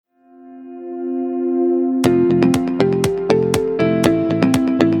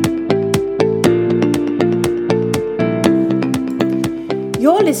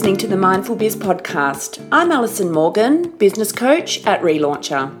listening to the Mindful Biz podcast. I'm Alison Morgan, business coach at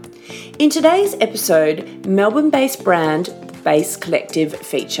Relauncher. In today's episode, Melbourne-based brand Base Collective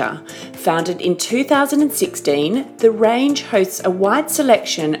feature. Founded in 2016, the range hosts a wide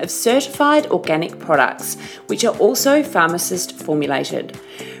selection of certified organic products, which are also pharmacist formulated.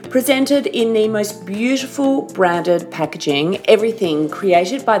 Presented in the most beautiful branded packaging, everything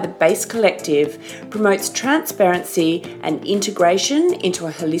created by the Base Collective promotes transparency and integration into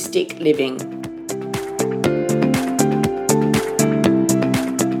a holistic living.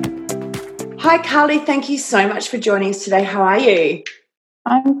 Hi Carly, thank you so much for joining us today. How are you?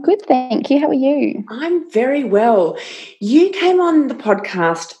 I'm good, thank you. How are you? I'm very well. You came on the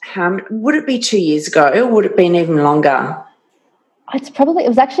podcast, would it be 2 years ago or would it have been even longer? It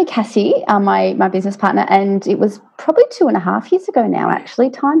was actually Cassie, my business partner, and it was probably 2.5 years ago now, actually.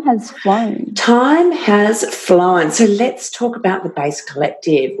 Time has flown. Time has flown. So let's talk about the Base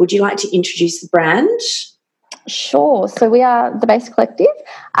Collective. Would you like to introduce the brand? Sure. So we are the Base Collective,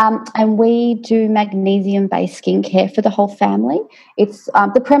 and we do magnesium-based skincare for the whole family. It's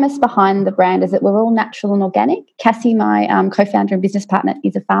the premise behind the brand is that we're all natural and organic. Cassie, my co-founder and business partner,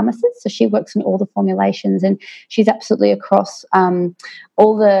 is a pharmacist, so she works on all the formulations, and she's absolutely across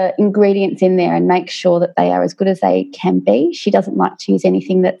all the ingredients in there and makes sure that they are as good as they can be. She doesn't like to use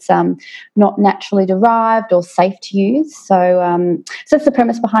anything that's not naturally derived or safe to use. So that's the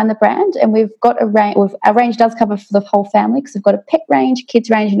premise behind the brand, and we've got a range. Our range does cover for the whole family because we've got a pet range, kids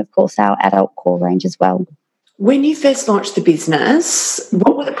range, and of course our adult core range as well. When you first launched the business,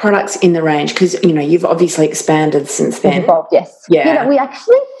 what were the products in the range? Because, you've obviously expanded since then. Yes. Yeah. We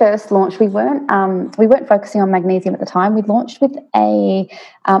actually first launched, we weren't focusing on magnesium at the time. We launched with a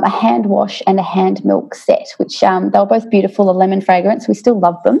hand wash and a hand milk set, which they were both beautiful, a lemon fragrance. We still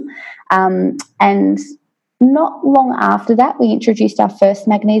love them. And not long after that, we introduced our first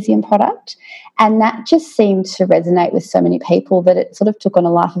magnesium product, and that just seemed to resonate with so many people that it sort of took on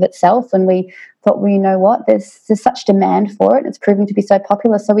a life of itself. And we thought, well, you know what, there's such demand for it. It's proving to be so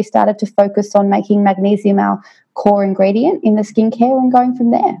popular. So we started to focus on making magnesium our core ingredient in the skincare and going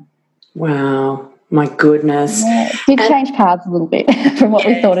from there. Wow, my goodness. Yeah, it did change paths a little bit from what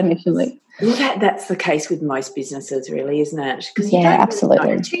we thought initially. Well, that's the case with most businesses, really, isn't it? Because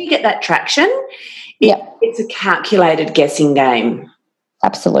absolutely. Until you get that traction, Yep. It's a calculated guessing game.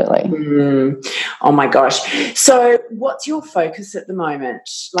 Absolutely. Oh, my gosh. So what's your focus at the moment?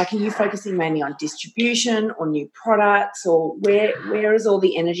 Like, are you focusing mainly on distribution or new products, or where is all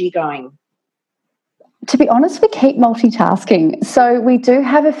the energy going? To be honest, we keep multitasking. So we do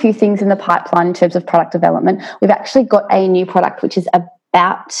have a few things in the pipeline in terms of product development. We've actually got a new product which is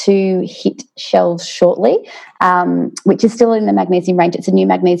about to hit shelves shortly, which is still in the magnesium range. It's a new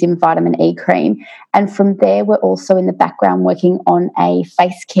magnesium vitamin E cream. And from there, we're also in the background working on a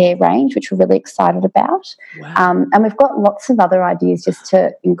face care range, which we're really excited about. Wow. And we've got lots of other ideas just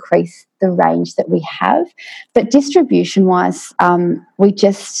to increase the range that we have. But distribution-wise,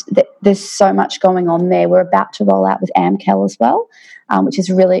 there's so much going on there. We're about to roll out with Amcal as well, which is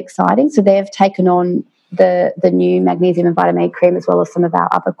really exciting. So they've taken on the new magnesium and vitamin E cream as well as some of our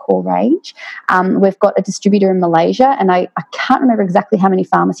other core range. We've got a distributor in Malaysia, and I can't remember exactly how many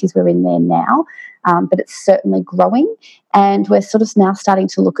pharmacies we're in there now, but it's certainly growing. And we're sort of now starting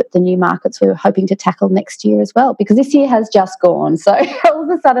to look at the new markets we were hoping to tackle next year as well, because this year has just gone. So all of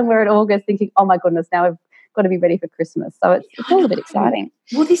a sudden we're in August thinking, oh my goodness, now we've got to be ready for Christmas. So it's all a bit exciting.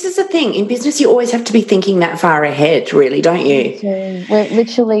 Well, this is the thing. In business, you always have to be thinking that far ahead, really, don't you? We're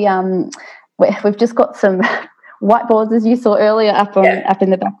literally... We've just got some whiteboards, as you saw earlier, up in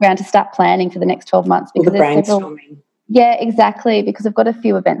the background to start planning for the next 12 months. Because there's brainstorming. Yeah, exactly, because we've got a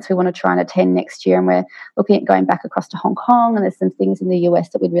few events we want to try and attend next year, and we're looking at going back across to Hong Kong, and there's some things in the US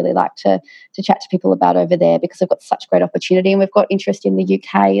that we'd really like to chat to people about over there because we've got such great opportunity, and we've got interest in the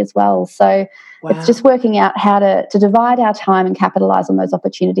UK as well. So It's just working out how to divide our time and capitalise on those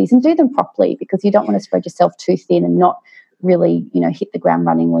opportunities and do them properly, because you don't want to spread yourself too thin and not really, hit the ground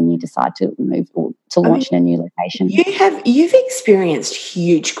running when you decide to move or to launch in a new location. You've experienced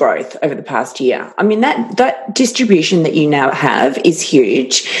huge growth over the past year. I mean, that distribution that you now have is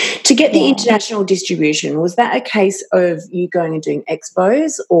huge. To get the international distribution, was that a case of you going and doing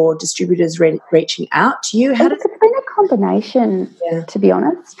expos or distributors reaching out to you? It's been a combination, to be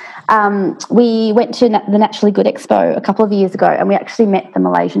honest. We went to the Naturally Good Expo a couple of years ago, and we actually met the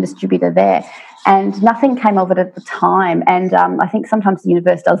Malaysian distributor there. And nothing came of it at the time. And I think sometimes the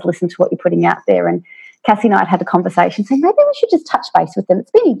universe does listen to what you're putting out there. And Cassie and I had a conversation saying, maybe we should just touch base with them. It's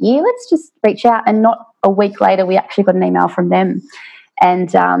been a year. Let's just reach out. And not a week later, we actually got an email from them.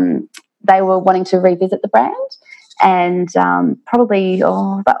 And they were wanting to revisit the brand. And probably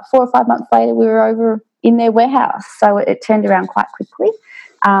about 4 or 5 months later, we were over in their warehouse. So it turned around quite quickly.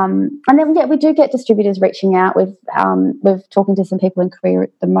 And then, we do get distributors reaching out. We're talking to some people in Korea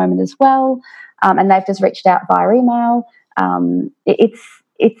at the moment as well, and they've just reached out via email. It's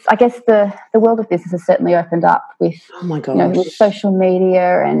I guess the world of business has certainly opened up with, oh my gosh, with social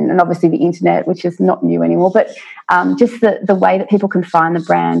media and obviously the internet, which is not new anymore. But just the way that people can find the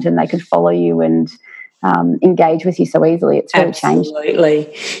brand and they can follow you and engage with you so easily, it's really changed.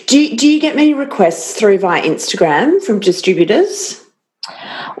 Absolutely. Do you get many requests through via Instagram from distributors?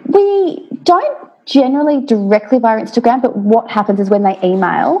 We don't generally directly via Instagram, but what happens is when they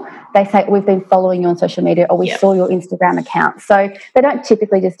email, they say, we've been following you on social media, or we saw your Instagram account. So they don't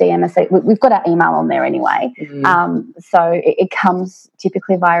typically just DM us. We've got our email on there anyway. So it comes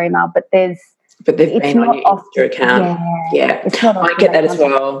typically via email, but they've been on your Insta account. Yeah. I get that as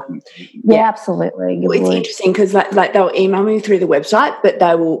well. Yeah, absolutely. Well, it's interesting because like they'll email me through the website, but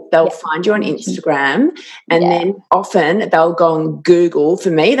they'll find you on Instagram, and then often they'll go on Google.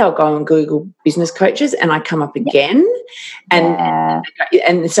 For me, they'll go on Google Business Coaches, and I come up again. And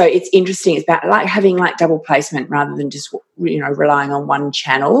so it's interesting. It's about like having like double placement rather than just relying on one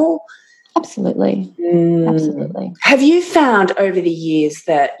channel. Absolutely. Absolutely. Have you found over the years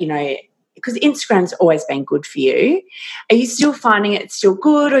that because Instagram's always been good for you, are you still finding it's still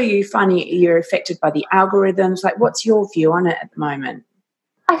good, or are you finding you're affected by the algorithms? Like, what's your view on it at the moment?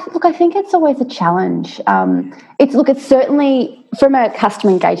 I think it's always a challenge. It's certainly, from a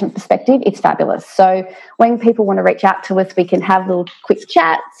customer engagement perspective, it's fabulous. So when people want to reach out to us, we can have little quick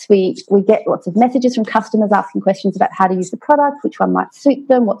chats. We get lots of messages from customers asking questions about how to use the product, which one might suit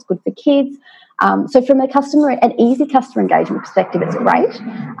them, what's good for kids. So from an easy customer engagement perspective, it's great.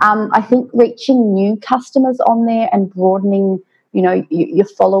 I think reaching new customers on there and broadening, your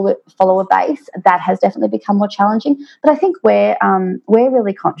follower base, that has definitely become more challenging. But I think we're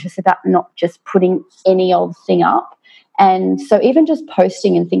really conscious about not just putting any old thing up. And so even just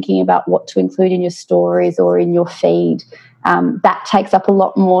posting and thinking about what to include in your stories or in your feed, that takes up a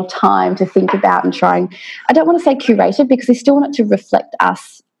lot more time to think about and trying. I don't want to say curated, because we still want it to reflect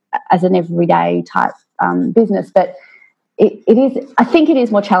us as an everyday type business, but it is. I think it is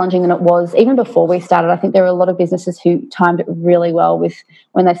more challenging than it was even before we started. I think there are a lot of businesses who timed it really well with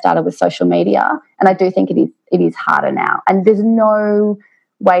when they started with social media, and I do think it is harder now. And there's no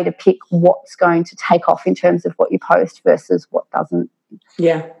way to pick what's going to take off in terms of what you post versus what doesn't.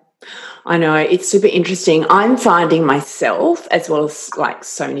 Yeah, I know. It's super interesting. I'm finding myself, as well as like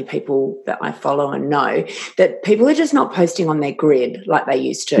so many people that I follow and know, that people are just not posting on their grid like they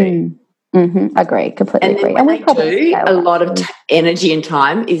used to. Agree, completely agree. And when they do, a lot of energy and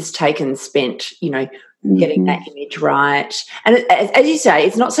time is spent, getting that image right. And as you say,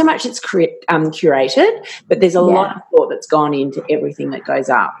 it's not so much it's curated, but there's a lot of thought that's gone into everything that goes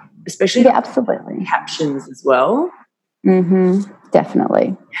up, especially absolutely captions as well.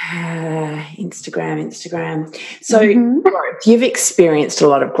 Definitely. Instagram. So growth. You've experienced a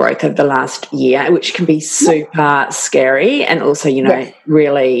lot of growth over the last year, which can be super scary and also,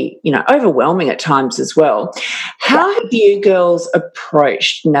 really, overwhelming at times as well. How have you girls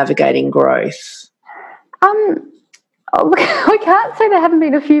approached navigating growth? I can't say there haven't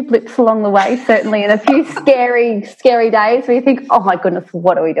been a few blips along the way, certainly, and a few scary days where you think, oh my goodness,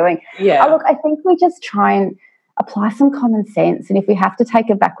 what are we doing? Yeah. I think we just try and apply some common sense, and if we have to take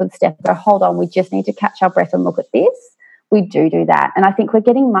a backward step, go, hold on, we just need to catch our breath and look at this, we do that. And I think we're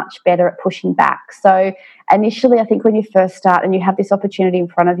getting much better at pushing back. So initially, I think when you first start and you have this opportunity in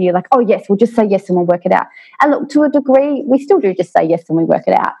front of you, like, oh yes, we'll just say yes and we'll work it out. And look, to a degree, we still do just say yes and we work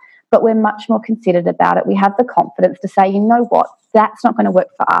it out, but we're much more considered about it. We have the confidence to say, you know what, that's not going to work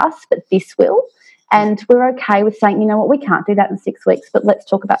for us, but this will. And we're okay with saying, you know what, we can't do that in 6 weeks, but let's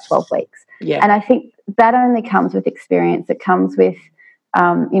talk about 12 weeks. Yeah. And I think that only comes with experience. It comes with,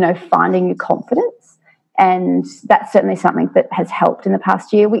 finding your confidence. And that's certainly something that has helped in the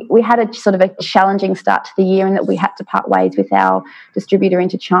past year. We had a sort of a challenging start to the year in that we had to part ways with our distributor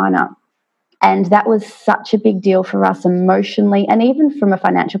into China. And that was such a big deal for us emotionally and even from a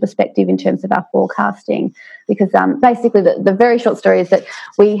financial perspective in terms of our forecasting, because basically the very short story is that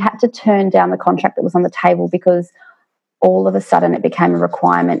we had to turn down the contract that was on the table because all of a sudden it became a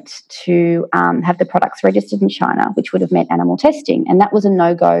requirement to have the products registered in China, which would have meant animal testing. And that was a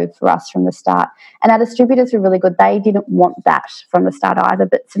no-go for us from the start. And our distributors were really good. They didn't want that from the start either,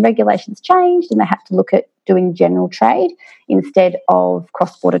 but some regulations changed and they had to look at doing general trade instead of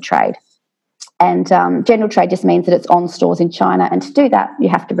cross-border trade. And general trade just means that it's on stores in China, and to do that, you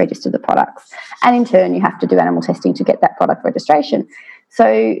have to register the products. And in turn, you have to do animal testing to get that product registration.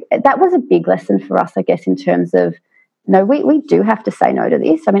 So that was a big lesson for us, I guess, in terms of no, we do have to say no to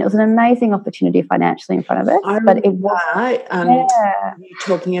this. I mean, it was an amazing opportunity financially in front of us, but it was you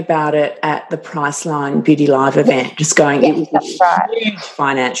talking about it at the Priceline Beauty Live event, just going, it was a huge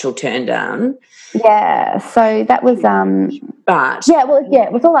financial turn down. Yeah, so that was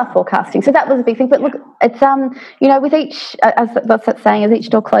it was all our forecasting. So that was a big thing. But look, it's with each, as what's that saying, as each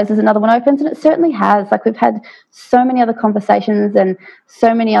door closes, another one opens, and it certainly has. Like, we've had so many other conversations and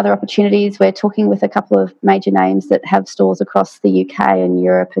so many other opportunities. We're talking with a couple of major names that have stores across the UK and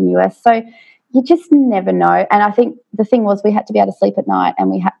Europe and US. So you just never know. And I think the thing was, we had to be able to sleep at night, and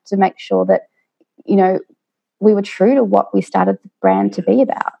we had to make sure that, we were true to what we started the brand to be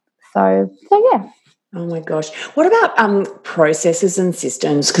about. So yeah. Oh my gosh. What about processes and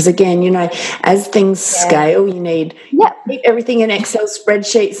systems? Because again, as things scale, you need everything in Excel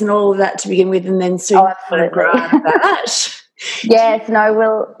spreadsheets and all of that to begin with, and then soon grow out of that. Yes,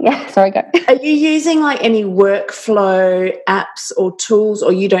 no, sorry, go. Are you using like any workflow apps or tools,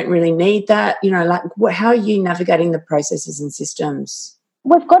 or you don't really need that? How are you navigating the processes and systems?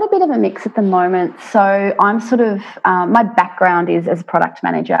 We've got a bit of a mix at the moment. So I'm sort of, my background is as a product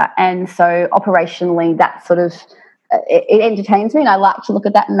manager. And so operationally, that sort of, it entertains me. And I like to look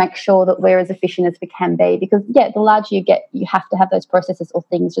at that and make sure that we're as efficient as we can be. Because, the larger you get, you have to have those processes or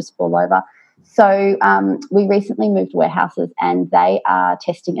things just fall over. So we recently moved warehouses, and they are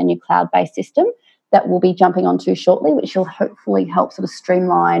testing a new cloud-based system that we'll be jumping onto shortly, which will hopefully help sort of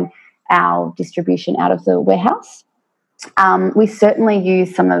streamline our distribution out of the warehouse. We certainly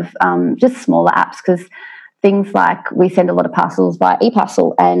use some of just smaller apps, because things like we send a lot of parcels via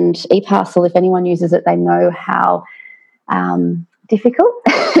eParcel, and eParcel, if anyone uses it, they know how difficult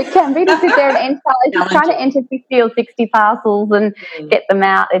it can be to sit there and enter. Just trying to enter 50 or 60 parcels and get them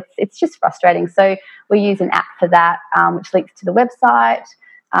out. It's just frustrating. So we use an app for that, which links to the website,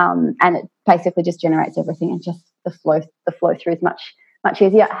 and it basically just generates everything, and just the flow through is much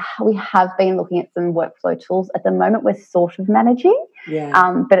easier. We have been looking at some workflow tools. At the moment, we're sort of managing,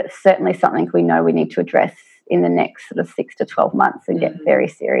 but it's certainly something we know we need to address in the next sort of 6 to 12 months and get very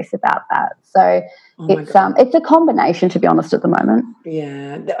serious about that. So it's a combination, to be honest, at the moment.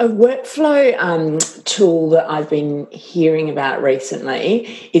 Yeah. A workflow tool that I've been hearing about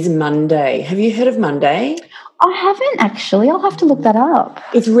recently is Monday. Have you heard of Monday? I haven't actually. I'll have to look that up.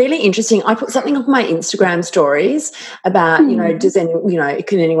 It's really interesting. I put something on my Instagram stories about, can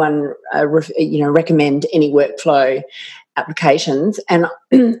anyone, recommend any workflow applications? And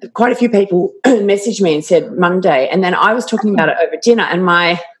quite a few people messaged me and said Monday. And then I was talking about it over dinner, and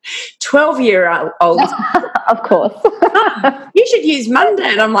my 12-year-old of course, you should use Monday.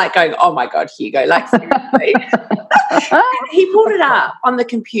 And I'm like going, oh my God, Hugo, like seriously. He pulled it up on the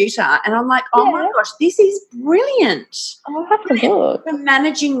computer, and I'm like, oh my gosh, this is brilliant. I'll have to look. For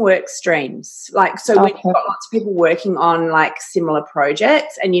managing work streams. Like, so when you've got lots of people working on like similar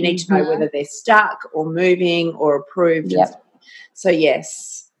projects, and you need to know whether they're stuck or moving or approved. Yep. So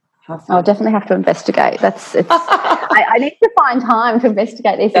yes. I'll definitely have to investigate. I need to find time to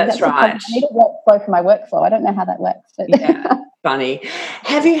investigate these things. That's right. I need a workflow for my workflow. I don't know how that works. But yeah, funny.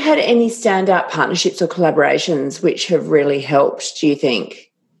 Have you had any standout partnerships or collaborations which have really helped, do you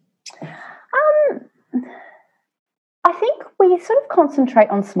think? I think we sort of concentrate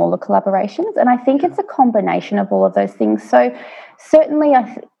on smaller collaborations, and I think it's a combination of all of those things. So certainly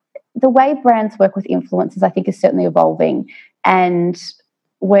the way brands work with influencers, I think, is certainly evolving, and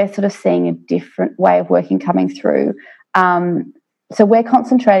we're sort of seeing a different way of working coming through. So we're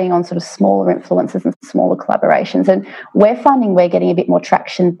concentrating on sort of smaller influencers and smaller collaborations, and we're finding we're getting a bit more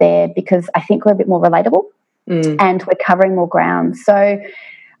traction there because I think we're a bit more relatable and we're covering more ground. So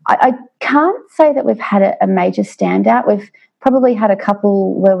I can't say that we've had a major standout. We've probably had a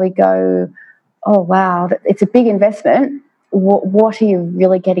couple where we go, oh, wow, it's a big investment. What are you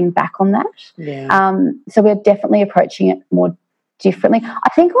really getting back on that? Yeah. So we're definitely approaching it more differently. I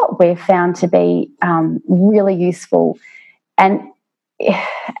think what we've found to be really useful, and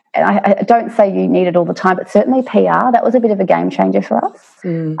I don't say you need it all the time, but certainly PR, that was a bit of a game changer for us.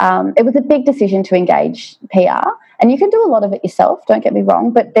 It was a big decision to engage PR, and you can do a lot of it yourself, don't get me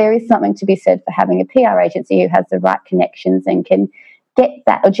wrong, but there is something to be said for having a PR agency who has the right connections and can get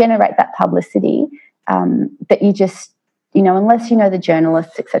that or generate that publicity that you just, unless you know the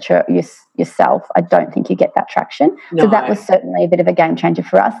journalists, etc., yourself, I don't think you get that traction. No. So that was certainly a bit of a game changer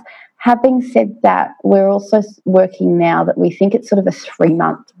for us. Having said that, we're also working now that we think it's sort of a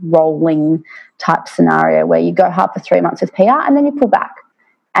 3-month rolling type scenario where you go hard for 3 months with PR and then you pull back.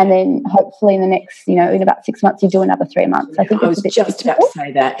 And then hopefully in the next, in about 6 months, you do another 3 months. I think I was just about to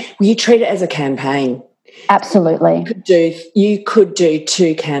say that. Well, you treat it as a campaign. Absolutely. You could do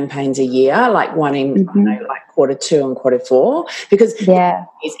 2 campaigns a year, like one in like Q2 and Q4, because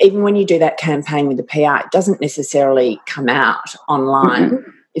even when you do that campaign with the PR, it doesn't necessarily come out online.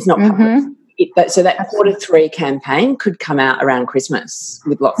 It's not published. So that Q3 campaign could come out around Christmas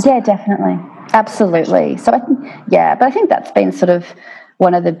with lots. Yeah, definitely, absolutely. So but I think that's been sort of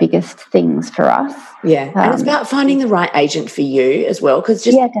one of the biggest things for us. Yeah, and it's about finding the right agent for you as well, because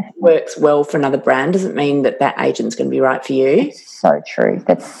just works well for another brand doesn't mean that agent's going to be right for you. That's so true.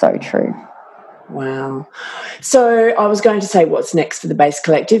 That's so true. Wow. So I was going to say what's next for the Base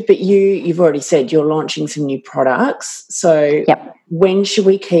Collective, but you've already said you're launching some new products. So when should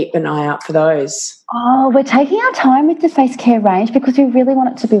we keep an eye out for those? Oh, we're taking our time with the face care range because we really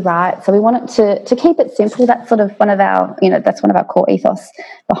want it to be right. So we want it to keep it simple. That's sort of one of our core ethos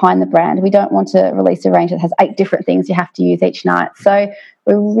behind the brand. We don't want to release a range that has 8 different things you have to use each night. So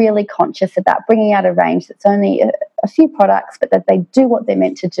we're really conscious about bringing out a range that's only a few products, but that they do what they're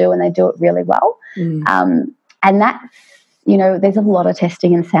meant to do and they do it really well. And that's, there's a lot of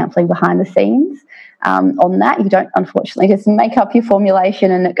testing and sampling behind the scenes on that. You don't, unfortunately, just make up your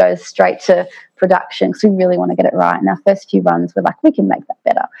formulation and it goes straight to production because we really want to get it right. And our first few runs, we're like, we can make that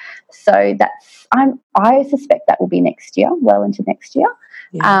better. So I suspect that will be next year, well into next year.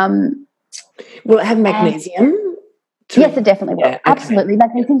 Yeah. Will it have magnesium? Yes, it definitely will. Yeah, okay. Absolutely.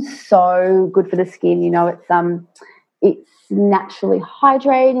 Magnesium's so good for the skin. It's naturally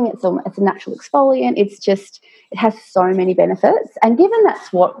hydrating. It's a natural exfoliant. It has so many benefits. And given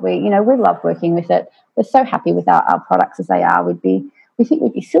that's what we love working with it. We're so happy with our products as they are. We think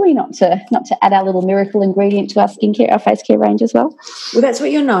we'd be silly not to add our little miracle ingredient to our skincare, our face care range as well. Well, that's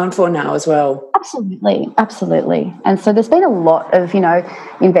what you're known for now as well. Absolutely. And so there's been a lot of,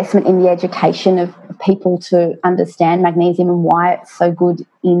 investment in the education of people to understand magnesium and why it's so good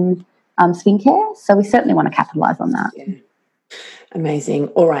in skincare. So we certainly want to capitalise on that. Yeah. Amazing.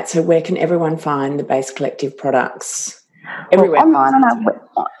 All right. So where can everyone find the Base Collective products? Everywhere. Online on our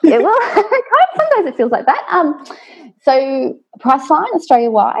website. Sometimes it feels like that. So Priceline,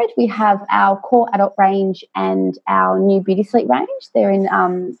 Australia-wide, we have our core adult range and our new Beauty Sleep range. They're in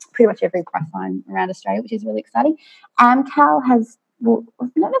pretty much every Priceline around Australia, which is really exciting. Amcal has,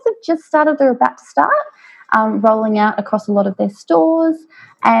 just started, they're about to start, rolling out across a lot of their stores.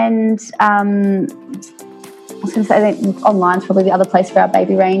 And I was going to say, I think online is probably the other place for our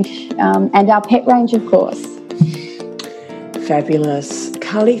baby range and our pet range, of course. Fabulous.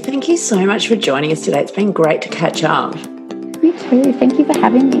 Carly, thank you so much for joining us today. It's been great to catch up. You too. Thank you for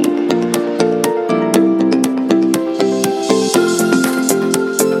having me.